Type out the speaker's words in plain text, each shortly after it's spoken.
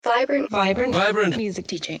Vibrant music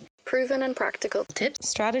teaching. Proven and practical Tips,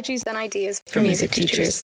 strategies, and ideas for music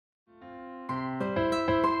teachers.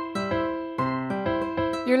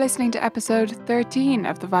 You're listening to episode 13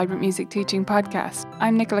 of the Vibrant Music Teaching Podcast.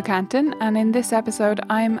 I'm Nicola Canton, and in this episode,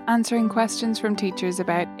 I'm answering questions from teachers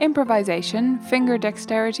about improvisation, finger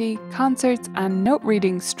dexterity, concerts, and note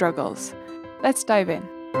reading struggles. Let's dive in.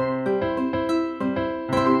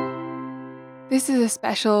 This is a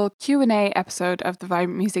special Q&A episode of the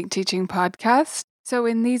Vibrant Music Teaching Podcast. So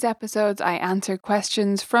in these episodes, I answer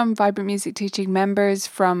questions from Vibrant Music Teaching members,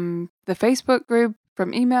 from the Facebook group,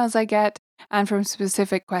 from emails I get, and from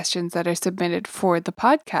specific questions that are submitted for the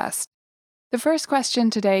podcast. The first question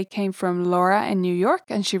today came from Laura in New York,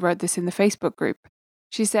 and she wrote this in the Facebook group.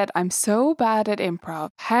 She said, "I'm so bad at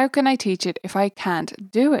improv. How can I teach it if I can't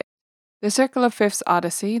do it? The Circle of Fifths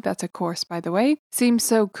Odyssey," that's a course by the way, "seems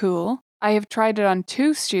so cool. I have tried it on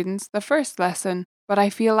 2 students the first lesson, but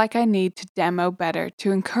I feel like I need to demo better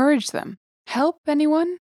to encourage them. Help,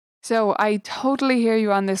 anyone?" So I totally hear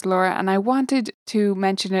you on this, Laura, and I wanted to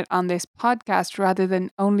mention it on this podcast rather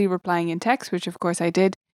than only replying in text, which of course I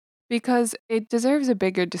did, because it deserves a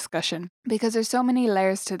bigger discussion, because there's so many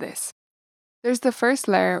layers to this. There's the first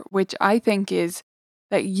layer, which I think is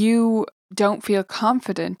that you don't feel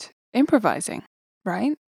confident improvising,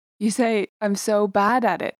 right? You say, "I'm so bad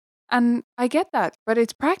at it." And I get that, but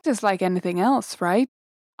it's practice like anything else, right?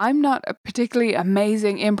 I'm not a particularly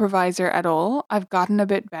amazing improviser at all. I've gotten a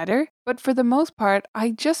bit better, but for the most part,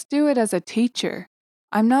 I just do it as a teacher.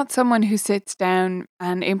 I'm not someone who sits down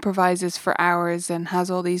and improvises for hours and has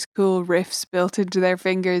all these cool riffs built into their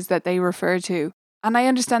fingers that they refer to. And I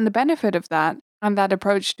understand the benefit of that and that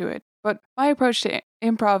approach to it. But my approach to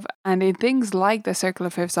improv and in things like the Circle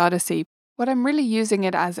of Fifths Odyssey, what I'm really using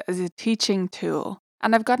it as a teaching tool.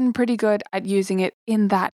 And I've gotten pretty good at using it in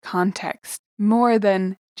that context, more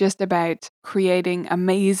than just about creating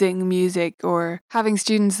amazing music or having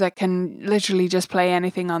students that can literally just play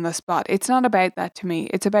anything on the spot. It's not about that to me.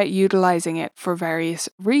 It's about utilizing it for various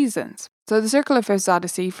reasons. So the Circle of Fifths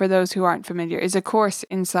Odyssey, for those who aren't familiar, is a course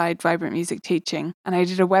inside Vibrant Music Teaching. And I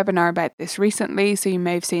did a webinar about this recently, so you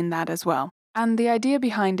may have seen that as well. And the idea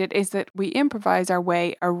behind it is that we improvise our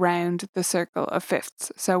way around the Circle of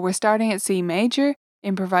Fifths. So we're starting at C major,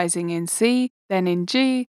 improvising in C, then in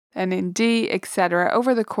G, then in D, etc.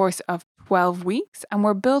 over the course of 12 weeks. And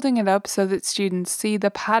we're building it up so that students see the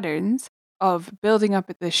patterns of building up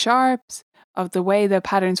at the sharps, of the way the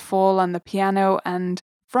patterns fall on the piano, and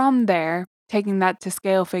from there, taking that to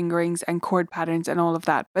scale fingerings and chord patterns and all of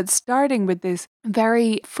that. But starting with this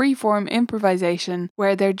very free-form improvisation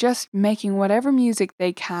where they're just making whatever music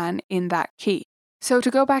they can in that key. So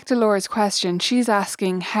to go back to Laura's question, she's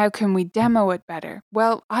asking, how can we demo it better?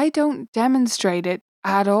 Well, I don't demonstrate it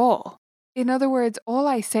at all. In other words, all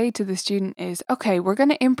I say to the student is, okay, we're going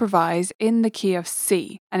to improvise in the key of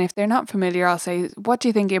C. And if they're not familiar, I'll say, what do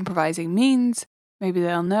you think improvising means? Maybe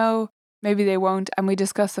they'll know, maybe they won't. And we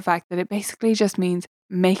discuss the fact that it basically just means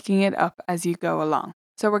making it up as you go along.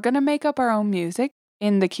 So we're going to make up our own music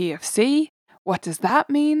in the key of C. What does that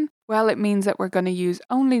mean? Well, it means that we're going to use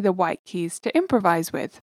only the white keys to improvise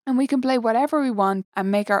with. And we can play whatever we want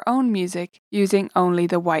and make our own music using only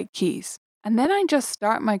the white keys. And then I just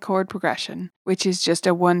start my chord progression, which is just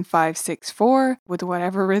a 1, 5, 6, 4 with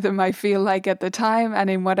whatever rhythm I feel like at the time and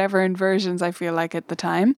in whatever inversions I feel like at the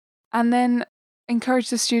time. And then encourage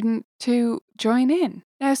the student to join in.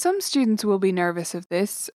 Now, some students will be nervous of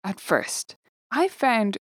this at first. I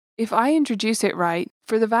found if I introduce it right,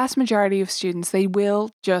 for the vast majority of students, they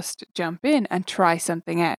will just jump in and try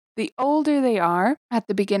something out. The older they are at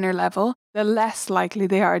the beginner level, the less likely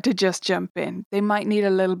they are to just jump in. They might need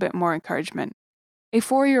a little bit more encouragement. A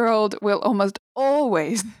 4-year-old will almost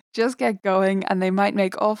always just get going and they might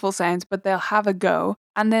make awful sounds, but they'll have a go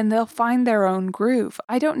and then they'll find their own groove.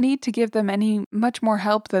 I don't need to give them much more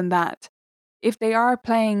help than that. If they are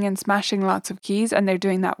playing and smashing lots of keys and they're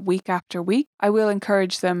doing that week after week, I will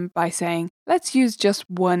encourage them by saying, let's use just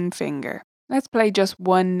one finger. Let's play just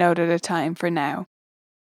one note at a time for now.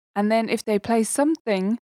 And then if they play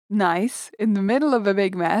something nice in the middle of a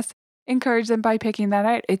big mess, encourage them by picking that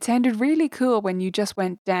out. It sounded really cool when you just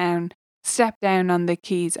went down, stepped down on the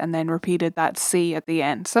keys and then repeated that C at the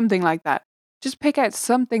end, something like that. Just pick out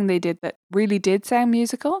something they did that really did sound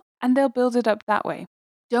musical and they'll build it up that way.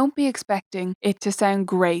 Don't be expecting it to sound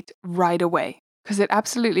great right away, because it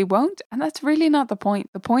absolutely won't, and that's really not the point.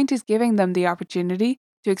 The point is giving them the opportunity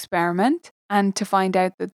to experiment and to find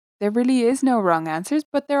out that there really is no wrong answers,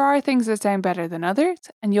 but there are things that sound better than others,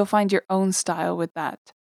 and you'll find your own style with that.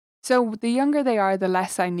 So the younger they are, the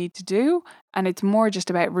less I need to do. And it's more just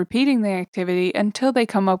about repeating the activity until they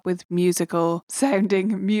come up with musical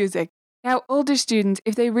sounding music. Now, older students,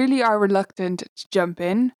 if they really are reluctant to jump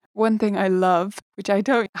in, one thing I love, which I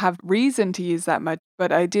don't have reason to use that much,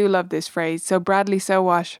 but I do love this phrase. So Bradley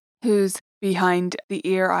Sowash, who's behind the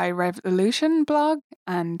Ear Eye Revolution blog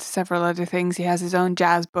and several other things. He has his own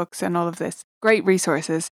jazz books and all of this. Great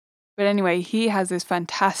resources. But anyway, he has this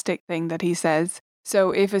fantastic thing that he says.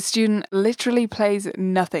 So if a student literally plays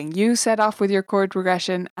nothing, you set off with your chord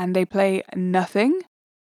progression and they play nothing,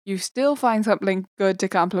 you still find something good to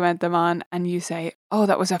compliment them on and you say, oh,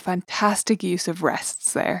 that was a fantastic use of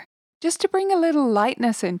rests there. Just to bring a little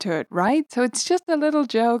lightness into it, right? So it's just a little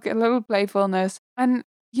joke, a little playfulness. And,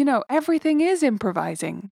 everything is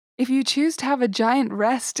improvising. If you choose to have a giant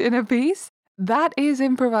rest in a piece, that is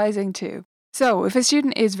improvising too. So if a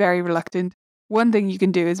student is very reluctant, one thing you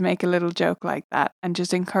can do is make a little joke like that and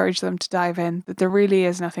just encourage them to dive in, that there really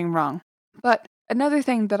is nothing wrong. But another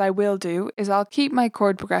thing that I will do is I'll keep my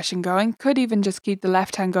chord progression going, could even just keep the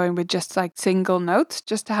left hand going with just like single notes,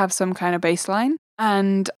 just to have some kind of baseline.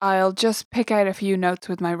 And I'll just pick out a few notes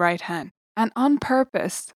with my right hand. And on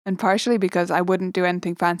purpose, and partially because I wouldn't do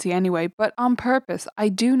anything fancy anyway, but on purpose, I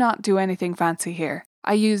do not do anything fancy here.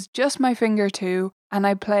 I use just my finger two and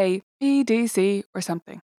I play E, D, C or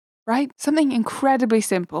something, right? Something incredibly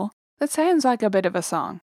simple that sounds like a bit of a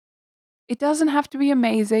song. It doesn't have to be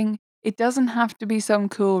amazing. It doesn't have to be some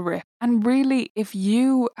cool riff. And really, if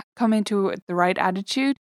you come into the right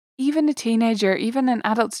attitude, even a teenager, even an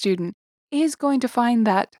adult student is going to find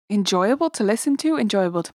that enjoyable to listen to,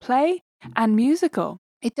 enjoyable to play, and musical.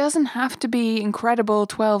 It doesn't have to be incredible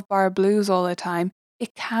 12-bar blues all the time.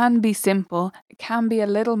 It can be simple. It can be a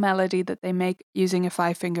little melody that they make using a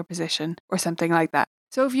 5-finger position or something like that.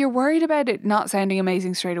 So if you're worried about it not sounding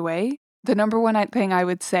amazing straight away, the number one thing I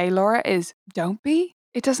would say, Laura, is don't be.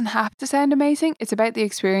 It doesn't have to sound amazing. It's about the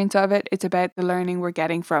experience of it. It's about the learning we're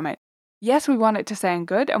getting from it. Yes, we want it to sound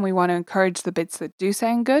good and we want to encourage the bits that do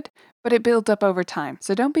sound good, but it builds up over time.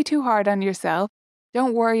 So don't be too hard on yourself.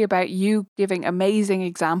 Don't worry about you giving amazing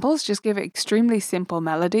examples. Just give extremely simple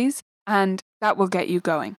melodies and that will get you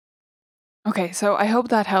going. Okay, so I hope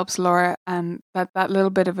that helps, Laura, and that little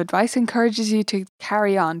bit of advice encourages you to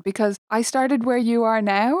carry on, because I started where you are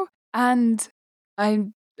now and I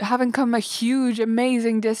haven't come a huge,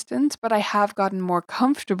 amazing distance, but I have gotten more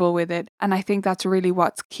comfortable with it. And I think that's really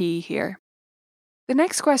what's key here. The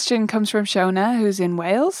next question comes from Shona, who's in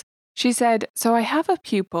Wales. She said, so I have a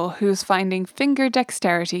pupil who's finding finger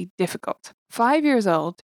dexterity difficult. 5 years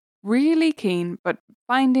old, really keen, but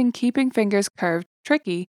finding keeping fingers curved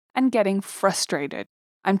tricky and getting frustrated.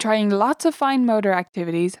 I'm trying lots of fine motor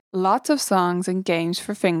activities, lots of songs and games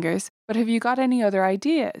for fingers, but have you got any other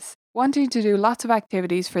ideas? Wanting to do lots of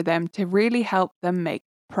activities for them to really help them make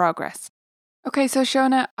progress. Okay, so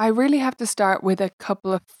Shona, I really have to start with a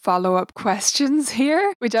couple of follow-up questions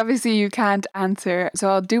here, which obviously you can't answer.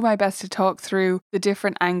 So I'll do my best to talk through the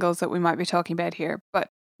different angles that we might be talking about here. But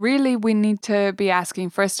really, we need to be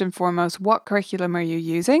asking first and foremost, what curriculum are you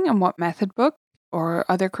using and what method book or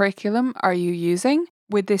other curriculum are you using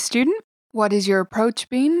with this student? What is your approach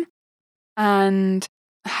been? And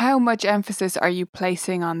how much emphasis are you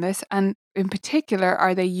placing on this? And in particular,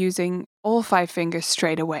 are they using all 5 fingers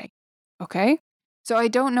straight away? Okay. So I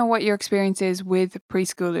don't know what your experience is with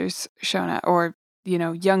preschoolers, Shona, or,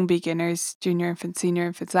 young beginners, junior infants, senior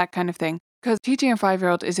infants, that kind of thing. Because teaching a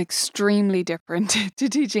 5-year-old is extremely different to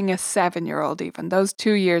teaching a 7-year-old even. Those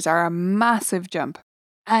 2 years are a massive jump.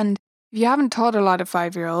 And if you haven't taught a lot of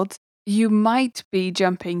 5-year-olds, you might be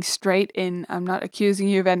jumping straight in. I'm not accusing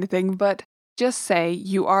you of anything, but just say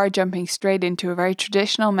you are jumping straight into a very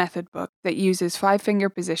traditional method book that uses 5-finger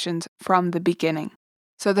positions from the beginning.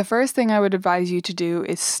 So the first thing I would advise you to do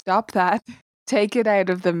is stop that, take it out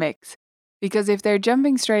of the mix. Because if they're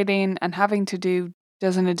jumping straight in and having to do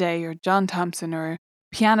Dozen a Day or John Thompson or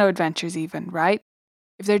Piano Adventures even, right?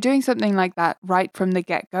 If they're doing something like that right from the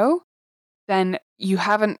get-go, then you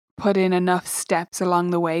haven't put in enough steps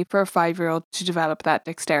along the way for a 5-year-old to develop that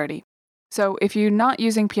dexterity. So if you're not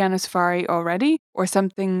using Piano Safari already, or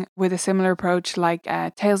something with a similar approach like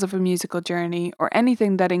Tales of a Musical Journey, or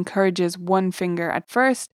anything that encourages one finger at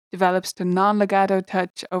first, develops to non-legato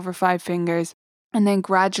touch over 5 fingers, and then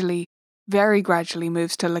gradually, very gradually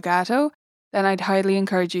moves to legato, then I'd highly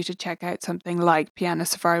encourage you to check out something like Piano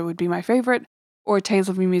Safari would be my favorite, or Tales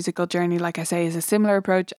of a Musical Journey, like I say, is a similar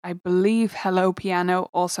approach. I believe Hello Piano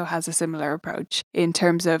also has a similar approach in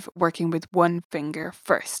terms of working with one finger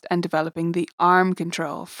first and developing the arm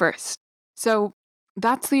control first. So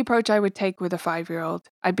that's the approach I would take with a 5-year-old.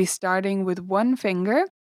 I'd be starting with one finger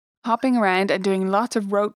hopping around and doing lots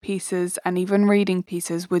of rote pieces and even reading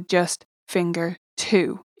pieces with just finger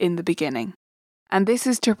 2 in the beginning. And this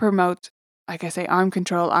is to promote, like I say, arm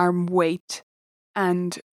control, arm weight,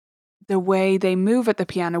 and the way they move at the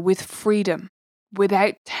piano with freedom,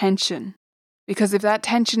 without tension. Because if that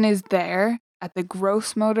tension is there at the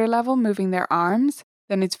gross motor level, moving their arms,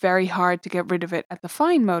 then it's very hard to get rid of it at the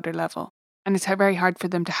fine motor level. And it's very hard for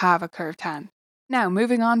them to have a curved hand. Now,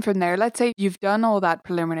 moving on from there, let's say you've done all that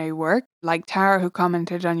preliminary work, like Tara, who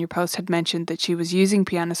commented on your post, had mentioned that she was using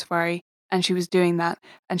Piano Safari and she was doing that,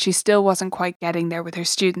 and she still wasn't quite getting there with her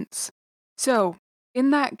students. So,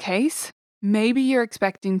 in that case, maybe you're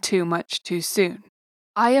expecting too much too soon.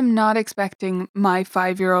 I am not expecting my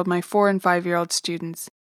 5-year-old, my 4 and 5-year-old students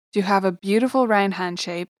to have a beautiful round hand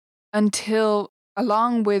shape until,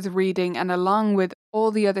 along with reading and along with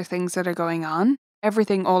all the other things that are going on,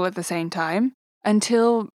 everything all at the same time,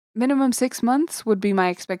 until minimum 6 months would be my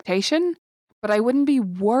expectation. But I wouldn't be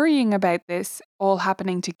worrying about this all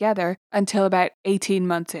happening together until about 18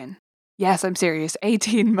 months in. Yes, I'm serious,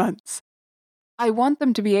 18 months. I want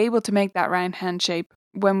them to be able to make that round hand shape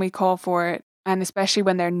when we call for it, and especially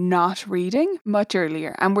when they're not reading, much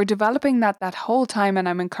earlier. And we're developing that whole time, and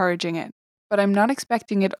I'm encouraging it. But I'm not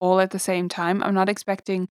expecting it all at the same time. I'm not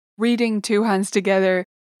expecting reading 2 hands together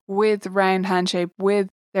with round hand shape, with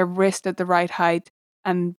their wrist at the right height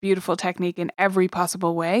and beautiful technique in every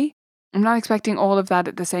possible way. I'm not expecting all of that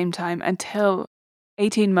at the same time until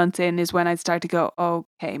 18 months in is when I'd start to go,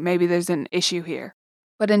 okay, maybe there's an issue here.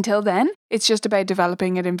 But until then, it's just about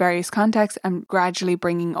developing it in various contexts and gradually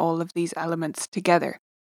bringing all of these elements together.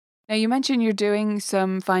 Now, you mentioned you're doing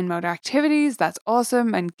some fine motor activities. That's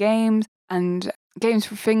awesome. And games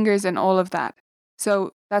for fingers and all of that.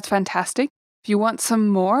 So that's fantastic. If you want some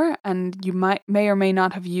more, and you may or may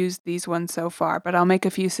not have used these ones so far, but I'll make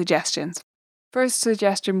a few suggestions. First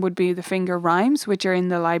suggestion would be the finger rhymes, which are in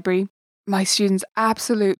the library. My students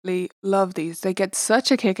absolutely love these. They get such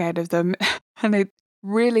a kick out of them, and it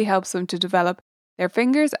really helps them to develop their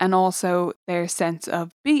fingers and also their sense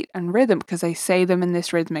of beat and rhythm, because they say them in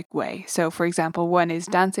this rhythmic way. So, for example, one is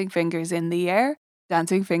dancing fingers in the air,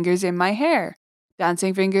 dancing fingers in my hair,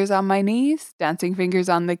 dancing fingers on my knees, dancing fingers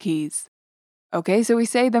on the keys. Okay, so we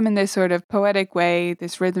say them in this sort of poetic way,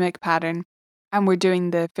 this rhythmic pattern, and we're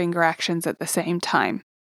doing the finger actions at the same time.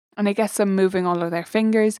 And it gets them moving all of their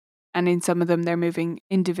fingers, and in some of them, they're moving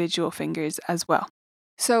individual fingers as well.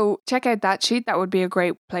 So check out that sheet. That would be a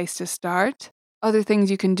great place to start. Other things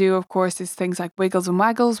you can do, of course, is things like wiggles and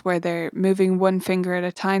waggles, where they're moving one finger at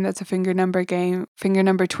a time. That's a finger number game. Finger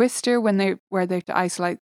number twister, where they have to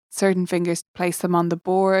isolate certain fingers, place them on the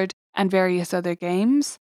board, and various other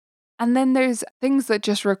games. And then there's things that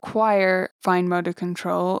just require fine motor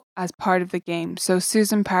control as part of the game. So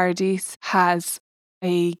Susan Paradis has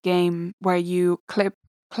a game where you clip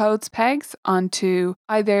clothes pegs onto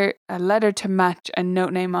either a letter to match a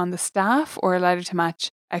note name on the staff or a letter to match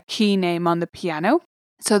a key name on the piano.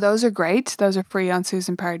 So those are great. Those are free on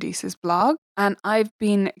Susan Paradis's blog. And I've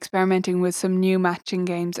been experimenting with some new matching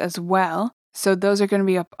games as well. So those are going to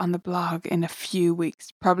be up on the blog in a few weeks,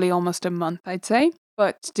 probably almost a month, I'd say.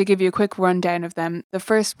 But to give you a quick rundown of them, the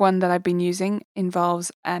first one that I've been using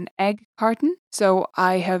involves an egg carton. So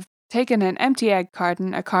I have taken an empty egg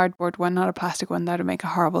carton, a cardboard one, not a plastic one. That would make a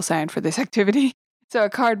horrible sound for this activity. So a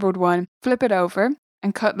cardboard one, flip it over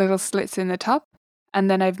and cut little slits in the top. And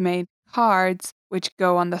then I've made cards which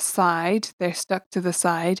go on the side. They're stuck to the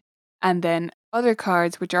side. And then other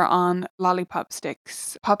cards which are on lollipop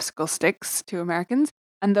sticks, popsicle sticks to Americans,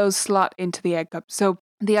 and those slot into the egg cup. So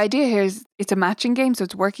the idea here is it's a matching game, so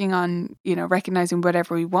it's working on, recognizing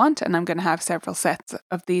whatever we want, and I'm going to have several sets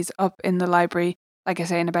of these up in the library, like I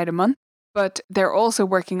say, in about a month. But they're also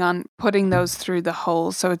working on putting those through the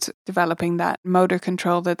holes, so it's developing that motor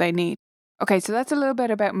control that they need. Okay, so that's a little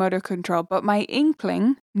bit about motor control, but my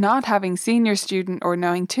inkling, not having seen your student or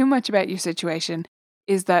knowing too much about your situation,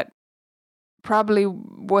 is that probably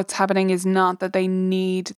what's happening is not that they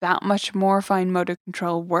need that much more fine motor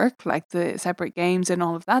control work, like the separate games and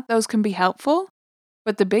all of that. Those can be helpful.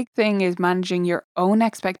 But the big thing is managing your own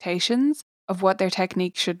expectations of what their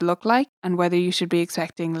technique should look like, and whether you should be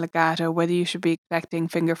expecting legato, whether you should be expecting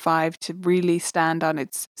finger 5 to really stand on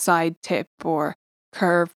its side tip or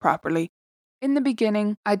curve properly. In the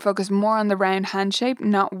beginning, I'd focus more on the round hand shape,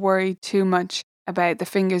 not worry too much about the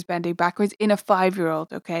fingers bending backwards in a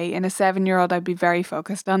 5-year-old, okay? In a 7-year-old, I'd be very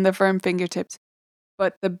focused on the firm fingertips.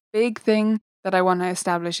 But the big thing that I want to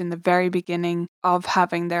establish in the very beginning of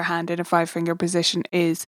having their hand in a 5-finger position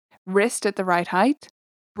is wrist at the right height,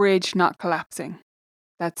 bridge not collapsing.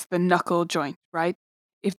 That's the knuckle joint, right?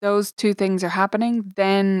 If those two things are happening,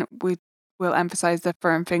 then we will emphasize the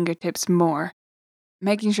firm fingertips more.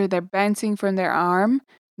 Making sure they're bouncing from their arm,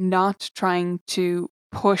 not trying to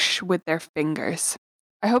push with their fingers.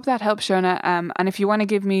 I hope that helps, Shona. And if you want to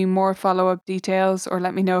give me more follow-up details or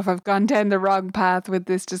let me know if I've gone down the wrong path with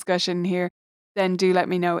this discussion here, then do let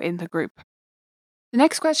me know in the group. The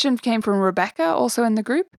next question came from Rebecca, also in the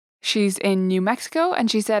group. She's in New Mexico and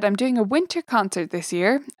she said, I'm doing a winter concert this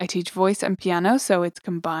year. I teach voice and piano, so it's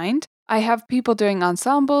combined. I have people doing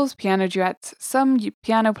ensembles, piano duets, some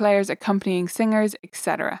piano players accompanying singers,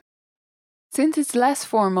 etc. Since it's less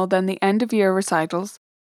formal than the end of year recitals,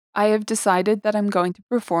 I have decided that I'm going to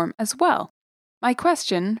perform as well. My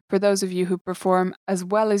question, for those of you who perform as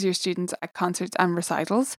well as your students at concerts and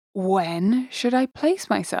recitals, when should I place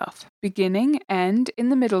myself? Beginning, end, in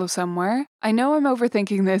the middle of somewhere? I know I'm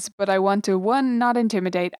overthinking this, but I want to 1, not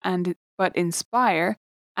intimidate but inspire,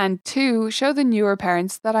 and 2, show the newer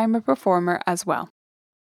parents that I'm a performer as well.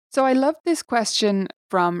 So I love this question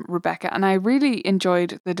from Rebecca, and I really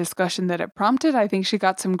enjoyed the discussion that it prompted. I think she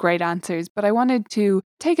got some great answers, but I wanted to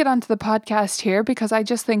take it onto the podcast here because I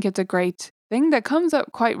just think it's a great thing that comes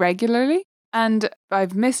up quite regularly. And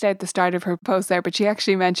I've missed out the start of her post there, but she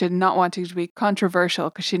actually mentioned not wanting to be controversial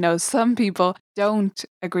because she knows some people don't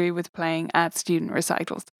agree with playing at student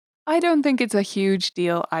recitals. I don't think it's a huge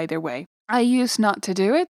deal either way. I used not to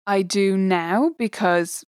do it. I do now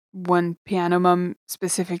because one piano mum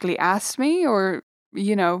specifically asked me or,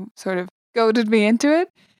 sort of goaded me into it.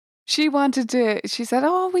 She said,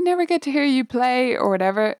 oh, we never get to hear you play or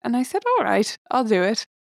whatever. And I said, all right, I'll do it.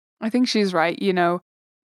 I think she's right,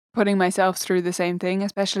 putting myself through the same thing,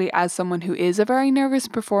 especially as someone who is a very nervous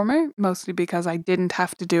performer, mostly because I didn't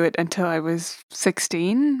have to do it until I was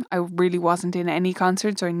 16. I really wasn't in any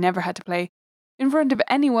concerts, so I never had to play in front of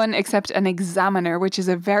anyone except an examiner, which is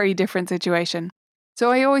a very different situation.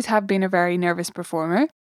 So I always have been a very nervous performer.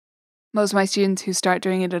 Most of my students who start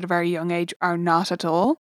doing it at a very young age are not at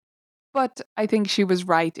all. But I think she was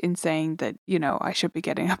right in saying that, I should be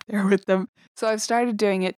getting up there with them. So I've started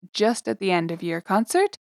doing it just at the end of year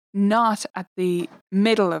concert, not at the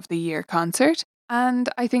middle of the year concert. And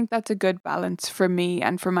I think that's a good balance for me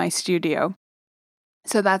and for my studio.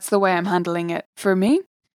 So that's the way I'm handling it for me.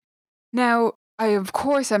 Now, of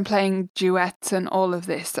course, I'm playing duets and all of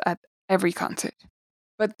this at every concert.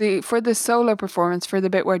 But for the solo performance, for the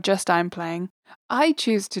bit where just I'm playing, I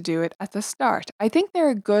choose to do it at the start. I think there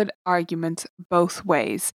are good arguments both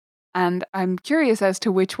ways, and I'm curious as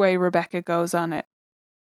to which way Rebecca goes on it.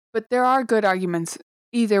 But there are good arguments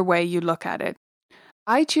either way you look at it.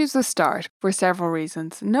 I choose the start for several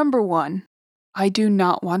reasons. Number 1, I do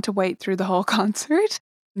not want to wait through the whole concert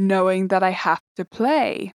knowing that I have to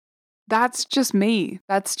play. That's just me.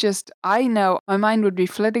 I know my mind would be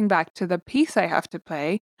flitting back to the piece I have to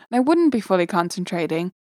play, and I wouldn't be fully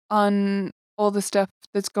concentrating on all the stuff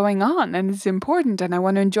that's going on, and it's important, and I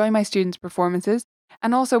want to enjoy my students' performances.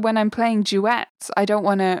 And also when I'm playing duets, I don't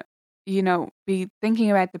want to, be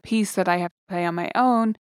thinking about the piece that I have to play on my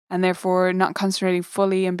own, and therefore not concentrating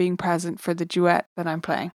fully and being present for the duet that I'm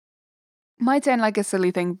playing. Might sound like a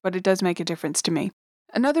silly thing, but it does make a difference to me.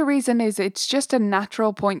 Another reason is it's just a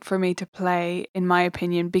natural point for me to play, in my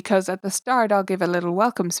opinion, because at the start I'll give a little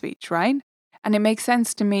welcome speech, right? And it makes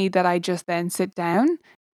sense to me that I just then sit down,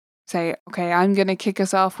 say, okay, I'm going to kick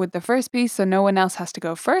us off with the first piece so no one else has to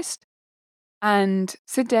go first, and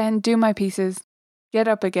sit down, do my pieces, get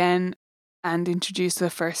up again, and introduce the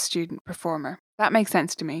first student performer. That makes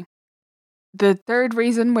sense to me. The third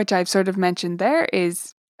reason, which I've sort of mentioned there,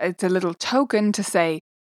 is it's a little token to say,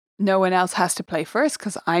 no one else has to play first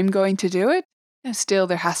because I'm going to do it. Still,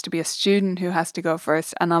 there has to be a student who has to go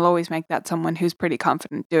first, and I'll always make that someone who's pretty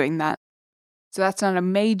confident doing that. So that's not a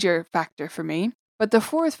major factor for me. But the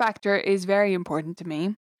fourth factor is very important to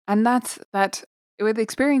me, and that's that with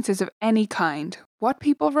experiences of any kind, what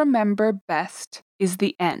people remember best is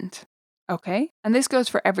the end. Okay? And this goes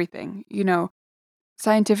for everything.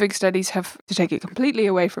 Scientific studies have, to take it completely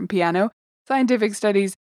away from piano, scientific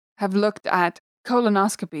studies have looked at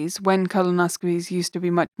colonoscopies, when colonoscopies used to be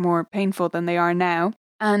much more painful than they are now,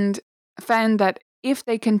 and found that if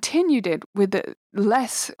they continued it with the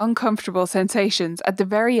less uncomfortable sensations at the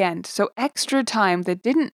very end, so extra time that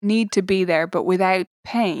didn't need to be there but without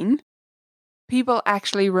pain, people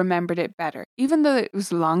actually remembered it better. Even though it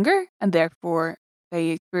was longer and therefore they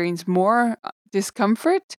experienced more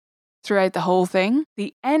discomfort throughout the whole thing,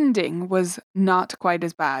 the ending was not quite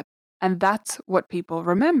as bad. And that's what people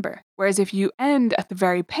remember. Whereas if you end at the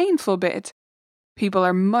very painful bit, people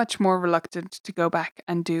are much more reluctant to go back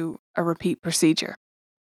and do a repeat procedure.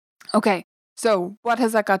 Okay, So, what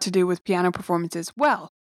has that got to do with piano performances?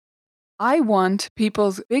 Well, I want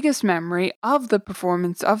people's biggest memory of the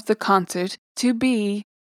performance of the concert to be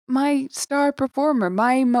my star performer,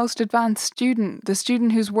 my most advanced student, the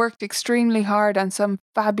student who's worked extremely hard on some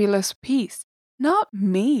fabulous piece, not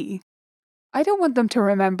me. I don't want them to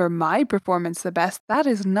remember my performance the best. That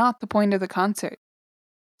is not the point of the concert.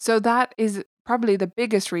 So that is probably the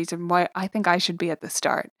biggest reason why I think I should be at the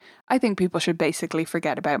start. I think people should basically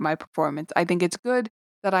forget about my performance. I think it's good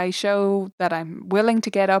that I show that I'm willing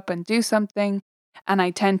to get up and do something. And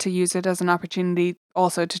I tend to use it as an opportunity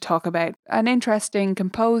also to talk about an interesting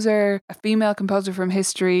composer, a female composer from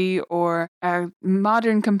history, or a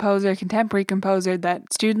modern composer, contemporary composer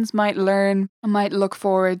that students might learn and might look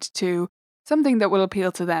forward to, something that will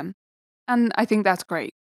appeal to them. And I think that's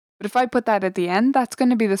great. But if I put that at the end, that's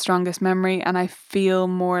going to be the strongest memory. And I feel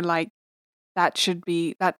more like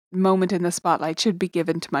that moment in the spotlight should be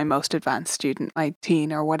given to my most advanced student, my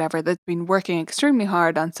teen or whatever, that's been working extremely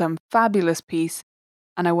hard on some fabulous piece.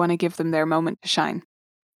 And I want to give them their moment to shine.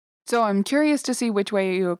 So I'm curious to see which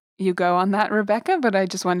way you go on that, Rebecca, but I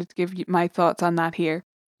just wanted to give you my thoughts on that here.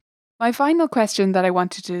 My final question that I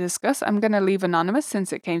wanted to discuss, I'm going to leave anonymous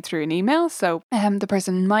since it came through an email, so the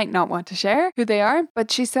person might not want to share who they are, but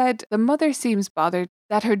she said the mother seems bothered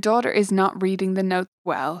that her daughter is not reading the notes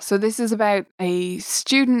well. So this is about a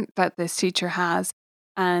student that this teacher has,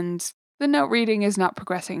 and the note reading is not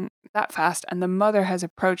progressing that fast, and the mother has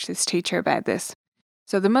approached this teacher about this.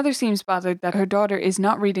 So the mother seems bothered that her daughter is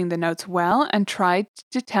not reading the notes well and tried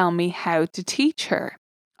to tell me how to teach her.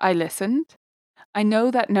 I listened. I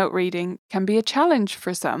know that note reading can be a challenge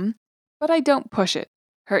for some, but I don't push it.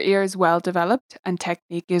 Her ear is well developed and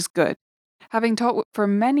technique is good. Having taught for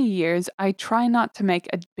many years, I try not to make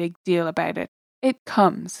a big deal about it. It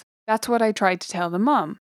comes. That's what I tried to tell the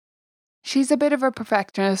mom. She's a bit of a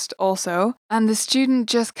perfectionist also, and the student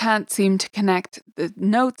just can't seem to connect the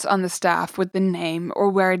notes on the staff with the name or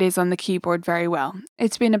where it is on the keyboard very well.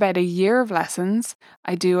 It's been about a year of lessons.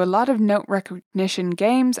 I do a lot of note recognition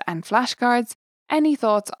games and flashcards. Any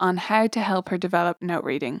thoughts on how to help her develop note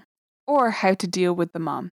reading or how to deal with the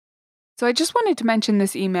mom? So I just wanted to mention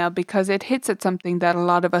this email because it hits at something that a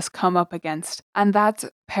lot of us come up against, and that's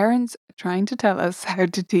parents trying to tell us how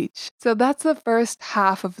to teach. So that's the first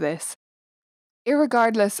half of this.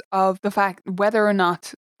 Irregardless of the fact whether or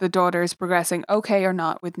not the daughter is progressing okay or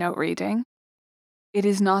not with note reading, it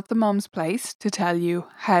is not the mom's place to tell you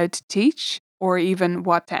how to teach or even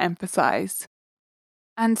what to emphasize.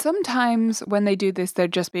 And sometimes when they do this, they're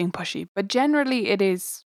just being pushy. But generally, it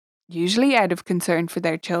is usually out of concern for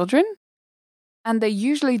their children. And they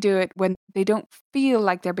usually do it when they don't feel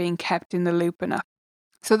like they're being kept in the loop enough.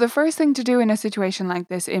 So the first thing to do in a situation like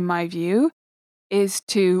this, in my view, is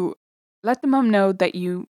to let the mum know that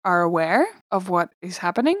you are aware of what is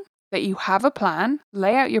happening, that you have a plan,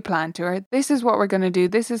 lay out your plan to her. This is what we're going to do.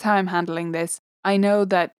 This is how I'm handling this. I know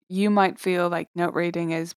that you might feel like note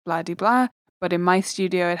reading is blah de blah, but in my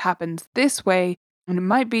studio it happens this way, and it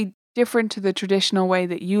might be different to the traditional way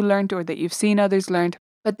that you learned or that you've seen others learned,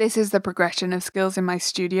 but this is the progression of skills in my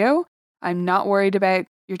studio. I'm not worried about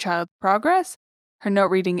your child's progress. Her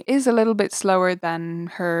note reading is a little bit slower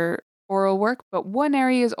than her oral work, but one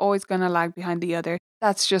area is always going to lag behind the other.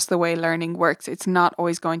 That's just the way learning works. It's not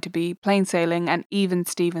always going to be plain sailing and even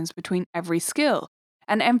Stevens between every skill.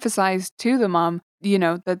 And emphasize to the mom,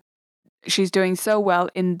 that she's doing so well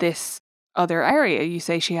in this other area. You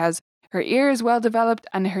say she has her ear is well developed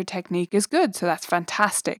and her technique is good, so that's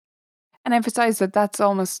fantastic. And emphasize that that's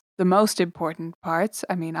almost the most important parts.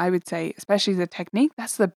 I mean, I would say, especially the technique,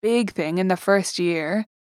 that's the big thing in the first year.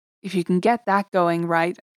 If you can get that going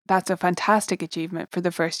right, that's a fantastic achievement for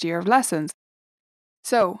the first year of lessons.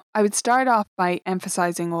 So I would start off by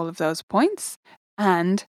emphasizing all of those points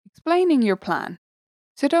and explaining your plan.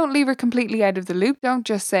 So don't leave her completely out of the loop. Don't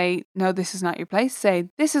just say, no, this is not your place. Say,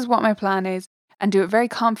 this is what my plan is, and do it very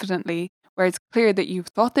confidently, where it's clear that you've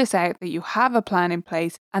thought this out, that you have a plan in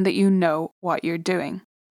place, and that you know what you're doing.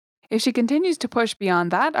 If she continues to push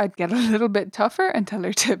beyond that, I'd get a little bit tougher and tell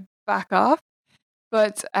her to back off,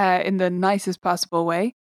 but in the nicest possible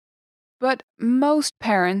way. But most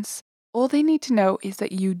parents, all they need to know is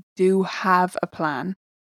that you do have a plan.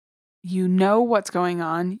 You know what's going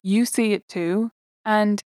on, you see it too,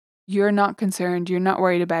 and you're not concerned, you're not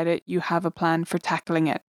worried about it, you have a plan for tackling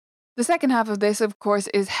it. The second half of this, of course,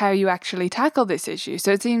 is how you actually tackle this issue.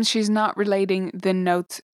 So it seems she's not relating the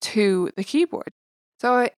notes to the keyboard.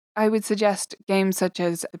 So I would suggest games such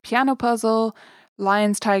as the piano puzzle,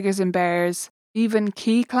 lions, tigers, and bears, even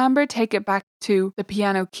key clamber, take it back to the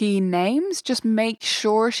piano key names. Just make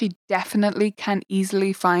sure she definitely can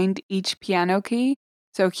easily find each piano key.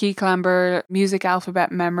 So key clamber, music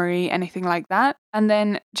alphabet memory, anything like that. And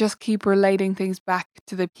then just keep relating things back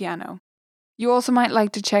to the piano. You also might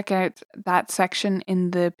like to check out that section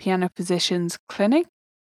in the piano positions clinic.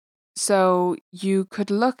 So you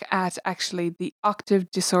could look at actually the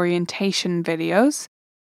octave disorientation videos.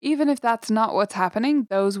 Even if that's not what's happening,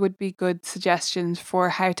 those would be good suggestions for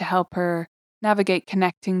how to help her navigate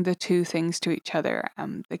connecting the two things to each other,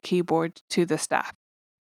 the keyboard to the staff.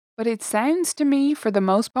 But it sounds to me, for the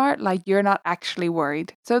most part, like you're not actually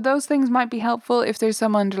worried. So those things might be helpful if there's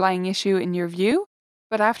some underlying issue in your view.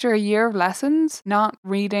 But after a year of lessons, not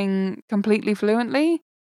reading completely fluently,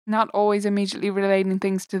 not always immediately relating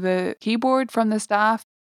things to the keyboard from the staff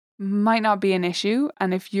might not be an issue.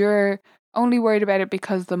 And if you're only worried about it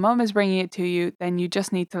because the mum is bringing it to you, then you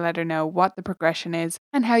just need to let her know what the progression is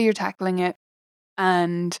and how you're tackling it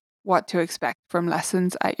and what to expect from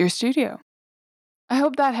lessons at your studio. I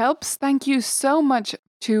hope that helps. Thank you so much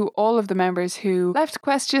to all of the members who left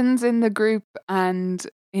questions in the group and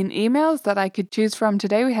in emails that I could choose from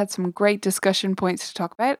today. We had some great discussion points to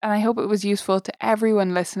talk about, and I hope it was useful to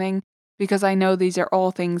everyone listening, because I know these are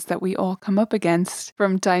all things that we all come up against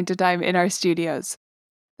from time to time in our studios.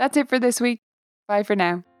 That's it for this week. Bye for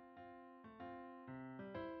now.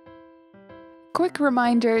 Quick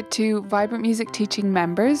reminder to Vibrant Music Teaching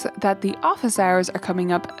members that the office hours are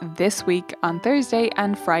coming up this week on Thursday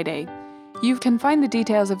and Friday. You can find the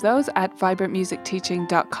details of those at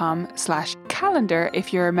vibrantmusicteaching.com/calendar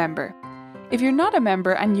if you're a member. If you're not a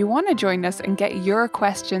member and you want to join us and get your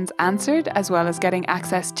questions answered, as well as getting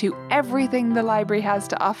access to everything the library has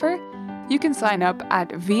to offer, you can sign up at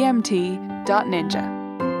vmt.ninja.